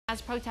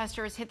As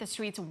protesters hit the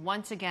streets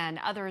once again,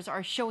 others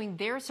are showing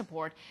their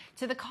support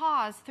to the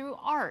cause through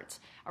art.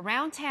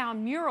 Around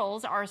town,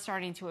 murals are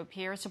starting to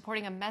appear,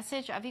 supporting a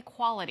message of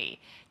equality.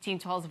 Team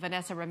 12's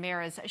Vanessa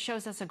Ramirez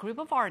shows us a group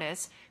of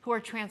artists who are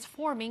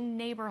transforming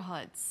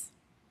neighborhoods.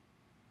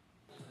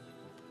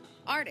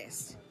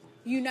 Artists,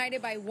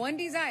 united by one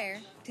desire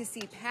to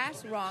see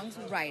past wrongs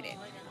righted.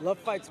 Love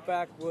Fights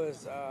Back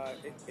was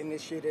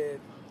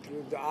initiated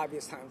through the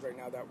obvious times right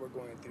now that we're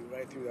going through,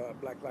 right? Through the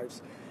Black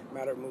Lives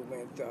Matter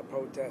movement,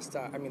 protest,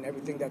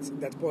 everything that's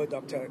boiled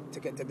up to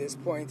get to this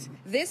point.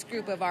 This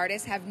group of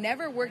artists have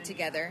never worked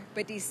together,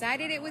 but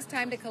decided it was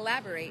time to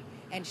collaborate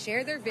and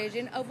share their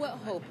vision of what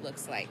hope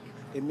looks like.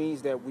 It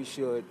means that we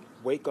should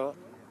wake up,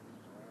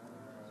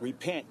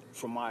 repent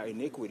from our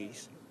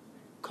iniquities,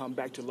 come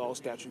back to law,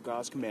 statute,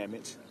 God's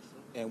commandments,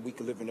 and we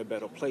can live in a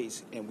better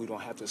place and we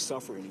don't have to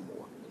suffer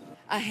anymore.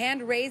 A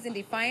hand raised in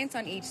defiance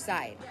on each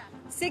side,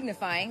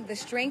 signifying the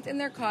strength in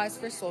their cause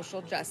for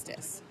social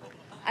justice.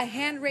 A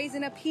hand raised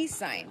in a peace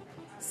sign,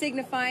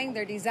 signifying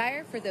their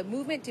desire for the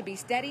movement to be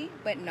steady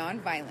but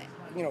nonviolent.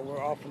 You know,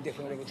 we're all from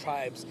different little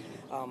tribes,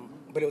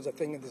 but it was a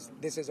thing that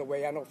this is a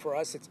way. I know for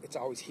us, it's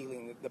always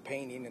healing. The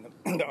painting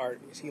and the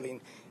art is healing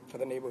for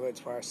the neighborhoods,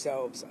 for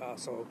ourselves.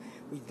 So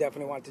we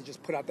definitely want to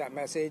just put out that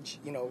message,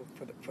 you know,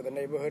 for the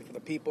neighborhood, for the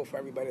people, for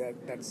everybody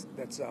that's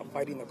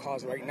fighting the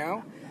cause right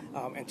now,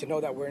 and to know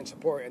that we're in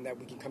support and that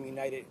we can come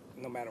united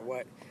no matter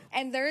what.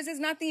 And theirs is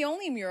not the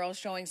only mural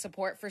showing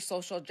support for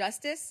social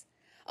justice.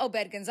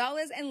 Obed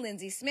Gonzalez and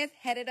Lindsay Smith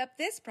headed up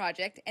this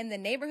project in the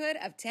neighborhood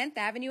of 10th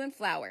Avenue and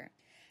Flower.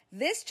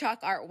 This chalk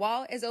art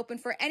wall is open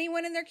for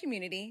anyone in their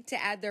community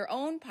to add their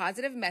own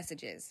positive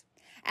messages.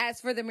 As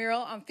for the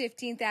mural on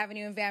 15th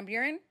Avenue in Van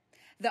Buren,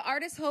 the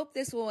artists hope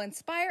this will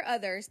inspire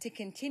others to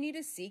continue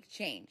to seek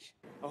change.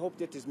 I hope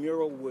that this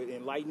mural would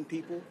enlighten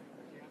people,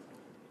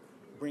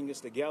 bring us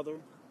together,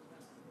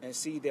 and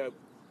see that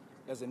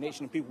as a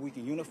nation of people we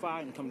can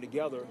unify and come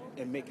together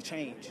and make a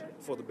change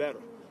for the better,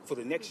 for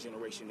the next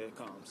generation that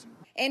comes.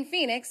 In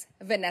Phoenix,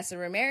 Vanessa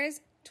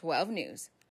Ramirez, 12 News.